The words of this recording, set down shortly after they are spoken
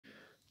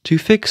To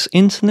fix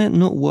internet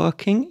not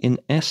working in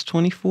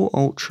S24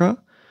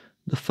 Ultra,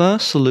 the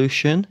first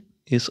solution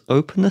is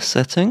open the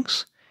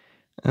settings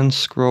and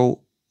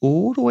scroll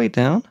all the way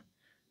down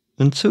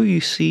until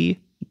you see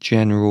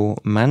General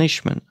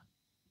Management.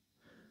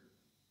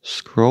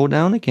 Scroll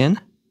down again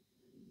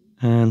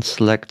and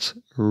select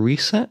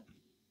Reset.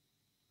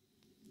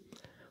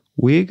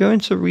 We're going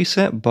to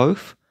reset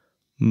both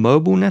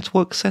mobile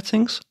network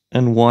settings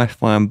and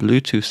Wi-Fi and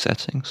Bluetooth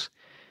settings.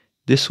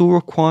 This will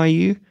require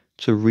you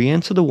to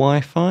re-enter the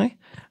Wi-Fi,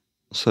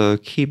 so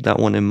keep that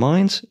one in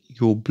mind.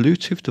 Your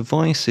Bluetooth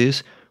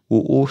devices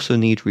will also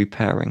need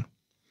repairing.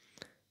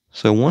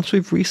 So once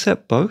we've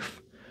reset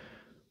both,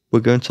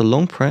 we're going to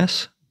long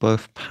press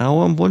both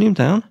power and volume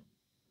down,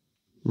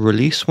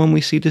 release when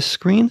we see this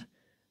screen,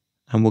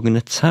 and we're going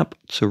to tap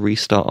to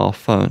restart our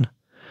phone.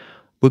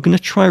 We're going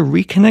to try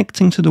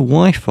reconnecting to the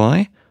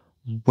Wi-Fi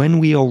when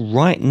we are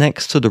right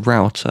next to the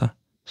router.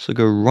 So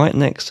go right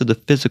next to the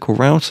physical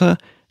router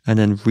and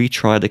then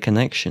retry the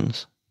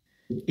connections.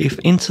 If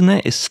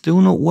internet is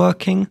still not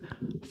working,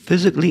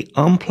 physically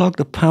unplug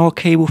the power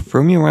cable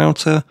from your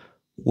router,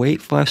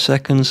 wait 5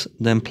 seconds,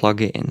 then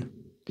plug it in.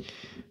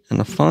 And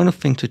the final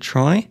thing to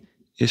try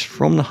is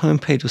from the home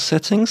page of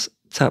settings,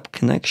 tap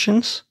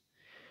connections,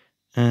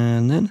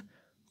 and then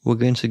we're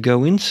going to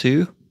go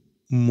into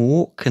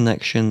more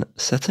connection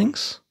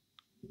settings.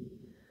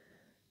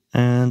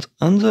 And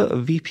under a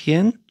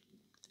VPN,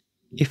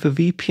 if a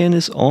VPN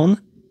is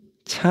on,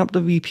 tap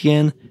the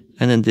VPN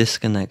and then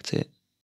disconnect it.